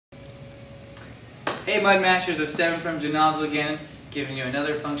Hey Mud Mashers, it's Devin from Gymnazo again, giving you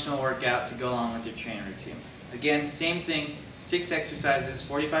another functional workout to go along with your training routine. Again, same thing, 6 exercises,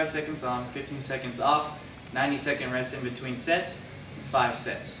 45 seconds on, 15 seconds off, 90-second rest in between sets, and 5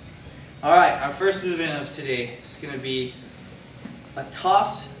 sets. Alright, our first movement of today is going to be a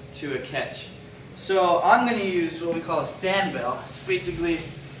toss to a catch. So I'm going to use what we call a sand bell. It's basically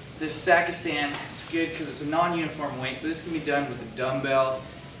this sack of sand. It's good because it's a non-uniform weight, but this can be done with a dumbbell,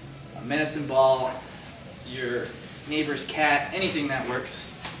 a medicine ball, your neighbor's cat, anything that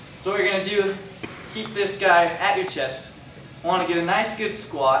works. So what you're going to do, keep this guy at your chest. I want to get a nice good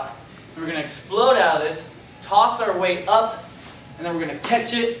squat. And we're going to explode out of this, toss our weight up, and then we're going to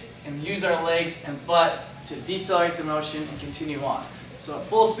catch it and use our legs and butt to decelerate the motion and continue on. So at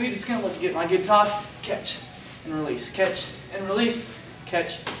full speed, it's going to get my good toss, catch and release, catch and release,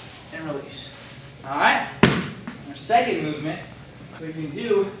 catch and release. Alright, our second movement we can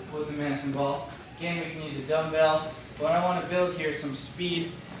do with the medicine ball. Again, we can use a dumbbell. What I want to build here is some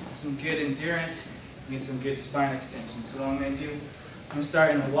speed, some good endurance, and get some good spine extension. So what I'm going to do, I'm going to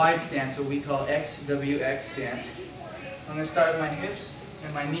start in a wide stance, what we call XWX stance. I'm going to start with my hips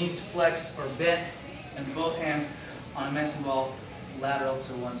and my knees flexed or bent, and both hands on a medicine ball lateral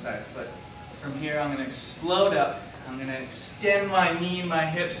to one side foot. From here, I'm going to explode up. I'm going to extend my knee and my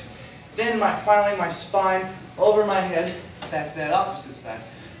hips, then finally my spine over my head, back to that opposite side.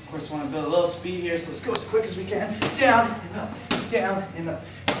 Of course, we want to build a little speed here, so let's go as quick as we can. Down and up, down and up.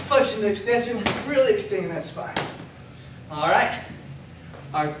 Flexion to extension, really extending that spine. All right.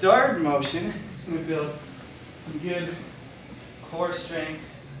 Our third motion is going to build some good core strength.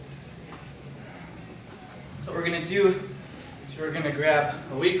 So what we're going to do is we're going to grab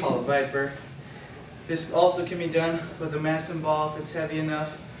what we call a viper. This also can be done with a medicine ball if it's heavy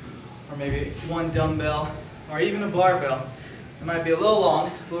enough, or maybe one dumbbell, or even a barbell. It might be a little long.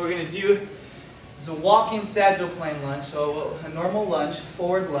 What we're going to do is a walking sagittal plane lunge, so a normal lunge,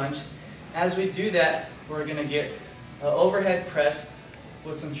 forward lunge. As we do that, we're going to get an overhead press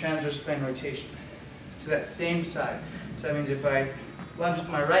with some transverse plane rotation to that same side. So that means if I lunge with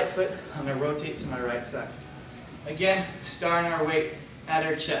my right foot, I'm going to rotate to my right side. Again, starting our weight at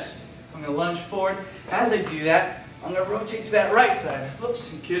our chest. I'm going to lunge forward. As I do that, I'm going to rotate to that right side.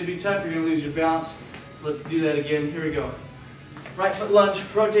 Whoops, it could be tough. You're going to lose your balance. So let's do that again. Here we go. Right foot lunge,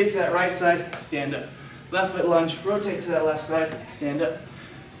 rotate to that right side, stand up. Left foot lunge, rotate to that left side, stand up.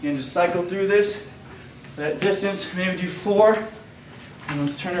 Again, just cycle through this, that distance, maybe do 4, and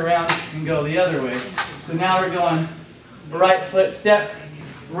let's turn around and go the other way. So now we're going right foot step,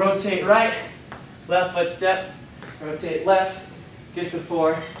 rotate right, left foot step, rotate left, get to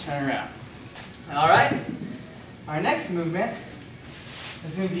 4, turn around. All right, our next movement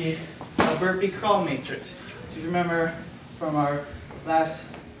is going to be a burpee crawl matrix. So if you remember from our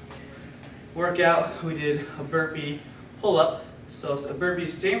last workout, we did a burpee pull-up. So it's a burpee,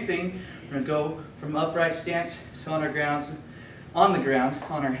 same thing. We're going to go from upright stance to on the ground,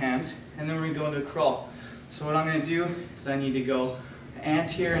 on our hands, and then we're going to go into a crawl. So what I'm going to do is I need to go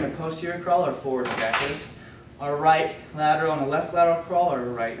anterior and a posterior crawl, or forward and backwards, a right lateral and a left lateral crawl, or a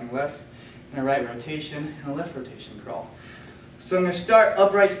right and left, and a right rotation and a left rotation crawl. So I'm going to start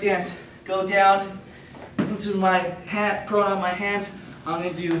upright stance, go down into my hand, prone on my hands. I'm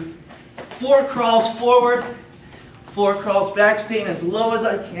going to do 4 crawls forward, 4 crawls back, staying as low as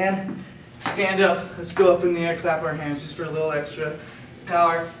I can. Stand up, let's go up in the air, clap our hands just for a little extra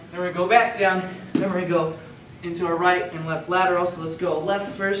power. Then we're going to go back down, then we're going to go into our right and left lateral. So let's go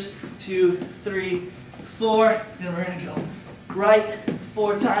left first, 2, 3, 4. Then we're going to go right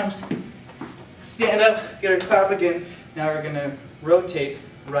 4 times. Stand up, get our clap again. Now we're going to rotate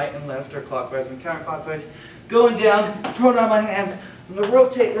right and left, or clockwise and counterclockwise. Going down, prone on my hands. I'm going to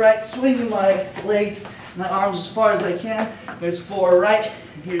rotate right, swinging my legs, my arms as far as I can. There's 4 right,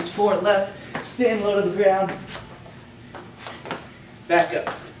 and here's 4 left. Staying low to the ground. Back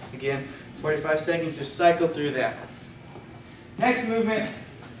up. Again, 45 seconds, just cycle through that. Next movement,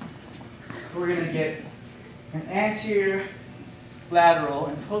 we're going to get an anterior lateral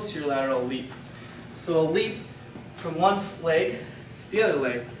and posterior lateral leap. So a leap from one leg to the other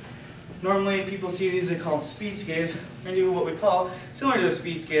leg. Normally people see these, they call them speed skaters. We're going to do what we call similar to a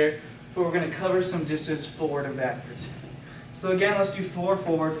speed skater, but we're going to cover some distance forward and backwards. So again, let's do 4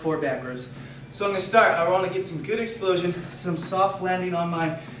 forward, 4 backwards. So I'm going to start. I want to get some good explosion, some soft landing on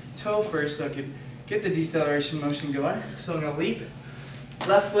my toe first so I can get the deceleration motion going. So I'm going to leap,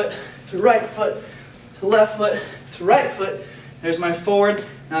 left foot to right foot to left foot to right foot. There's my forward.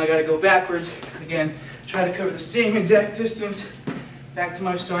 Now I got to go backwards. Again, try to cover the same exact distance. Back to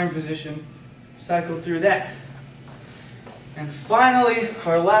my starting position. Cycle through that. And finally,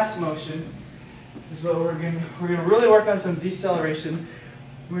 our last motion is what we're gonna really work on some deceleration.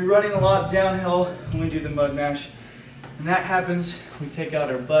 We're running a lot downhill when we do the mud mash. And that happens, we take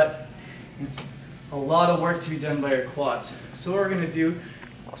out our butt. It's a lot of work to be done by our quads. So what we're gonna do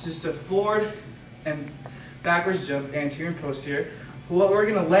is just a forward and backwards jump, anterior and posterior. But what we're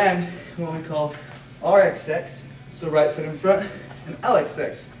gonna land what we call RXX, so right foot in front, and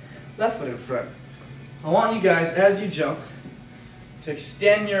LXX, left foot in front. I want you guys, as you jump, to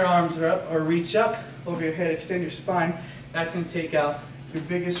extend your arms up or reach up over your head, extend your spine. That's gonna take out your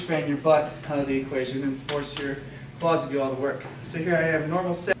biggest friend, your butt, out of the equation and force your quads to do all the work. So here I am,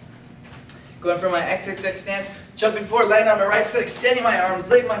 normal set. Going for my XXX stance, jumping forward, landing on my right foot, extending my arms,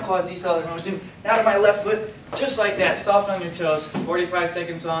 letting my quads decelerate motion, now to my left foot, just like that, soft on your toes. 45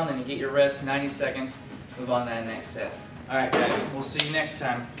 seconds on, then you get your rest, 90 seconds, move on to that next set. Alright guys, we'll see you next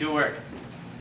time. Good work.